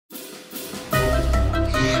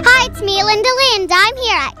it's me, Lindalee, and I'm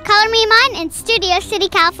here at Color Me Mine in Studio City,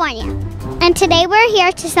 California. And today we're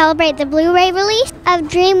here to celebrate the Blu-ray release of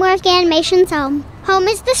DreamWorks Animation's Home. Home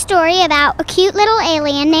is the story about a cute little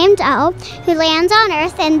alien named O who lands on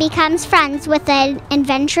Earth and becomes friends with an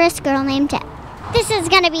adventurous girl named Tip. This is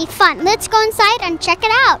going to be fun. Let's go inside and check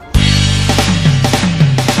it out.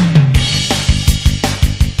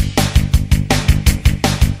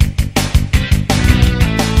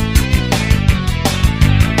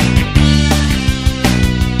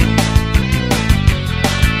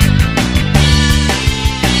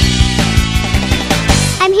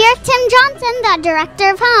 I'm here with Tim Johnson, the director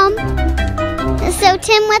of Home. So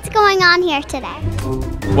Tim, what's going on here today?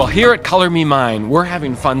 Well, here at Color Me Mine, we're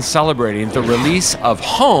having fun celebrating the release of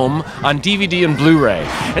Home on DVD and Blu-ray.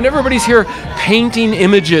 And everybody's here painting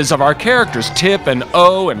images of our characters, Tip and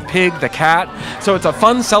O and Pig the cat. So it's a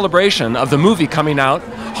fun celebration of the movie coming out,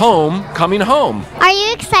 Home Coming Home. Are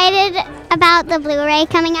you excited about the Blu-ray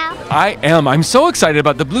coming out? I am. I'm so excited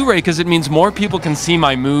about the Blu-ray because it means more people can see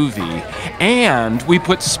my movie. And we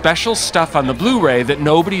put special stuff on the Blu-ray that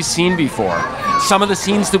nobody's seen before. Some of the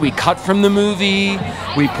scenes that we cut from the movie,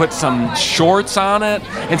 we put some shorts on it.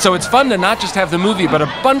 And so it's fun to not just have the movie, but a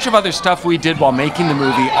bunch of other stuff we did while making the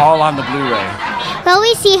movie all on the Blu-ray. Will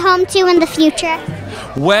we see Home 2 in the future?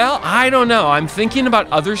 Well, I don't know. I'm thinking about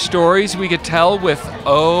other stories we could tell with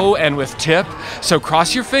O and with Tip. So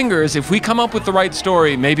cross your fingers. If we come up with the right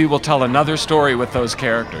story, maybe we'll tell another story with those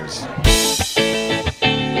characters.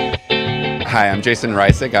 Hi, I'm Jason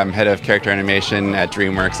Reisig. I'm head of character animation at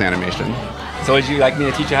DreamWorks Animation. So would you like me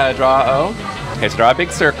to teach you how to draw O? Okay, so draw a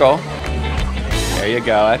big circle. There you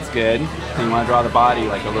go, that's good. And you want to draw the body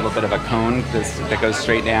like a little bit of a cone that goes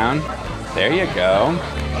straight down. There you go.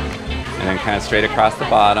 And then kind of straight across the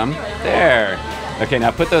bottom. There. Okay,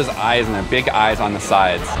 now put those eyes and the big eyes on the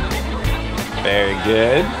sides. Very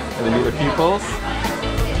good. And then do the pupils.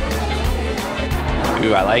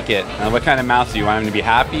 Ooh, I like it. Now, what kind of mouth do you want him to be?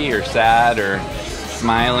 Happy or sad or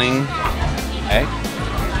smiling? Okay,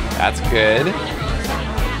 that's good.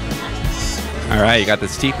 All right, you got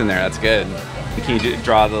those teeth in there. That's good. Can you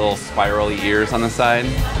draw the little spirally ears on the side?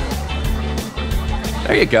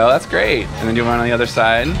 There you go. That's great. And then do one on the other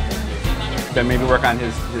side. Then maybe work on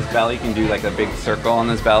his belly. You can do like a big circle on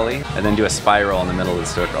his belly, and then do a spiral in the middle of the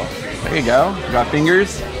circle. There you go. Draw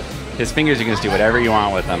fingers. His fingers, you can just do whatever you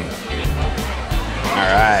want with them. All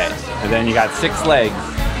right, and then you got 6 legs.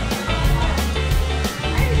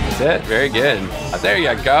 That's it, very good. Oh, there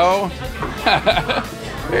you go.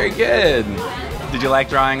 Very good. Did you like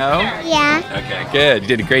drawing O? Yeah. Okay, good, you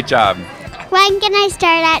did a great job. When can I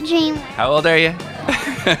start at DreamWorks? How old are you?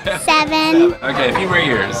 7. Okay, a few more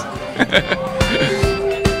years.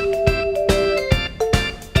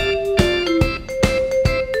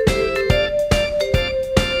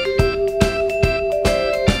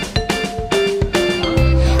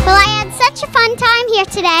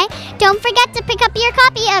 Today. Don't forget to pick up your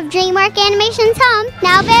copy of DreamWorks Animation's Home,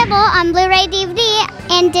 now available on Blu-ray, DVD,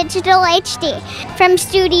 and digital HD. From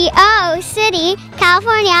Studio City,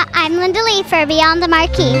 California, I'm Lindalee for Beyond the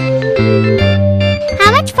Marquee.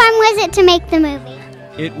 How much fun was it to make the movie?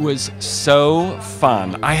 It was so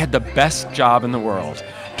fun. I had the best job in the world.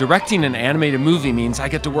 Directing an animated movie means I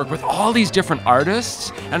get to work with all these different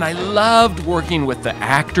artists, and I loved working with the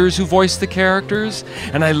actors who voiced the characters,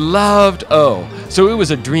 and I loved O. So it was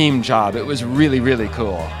a dream job. It was really, really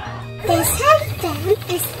cool. This has been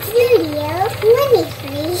a Studio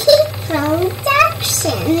 23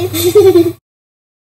 production.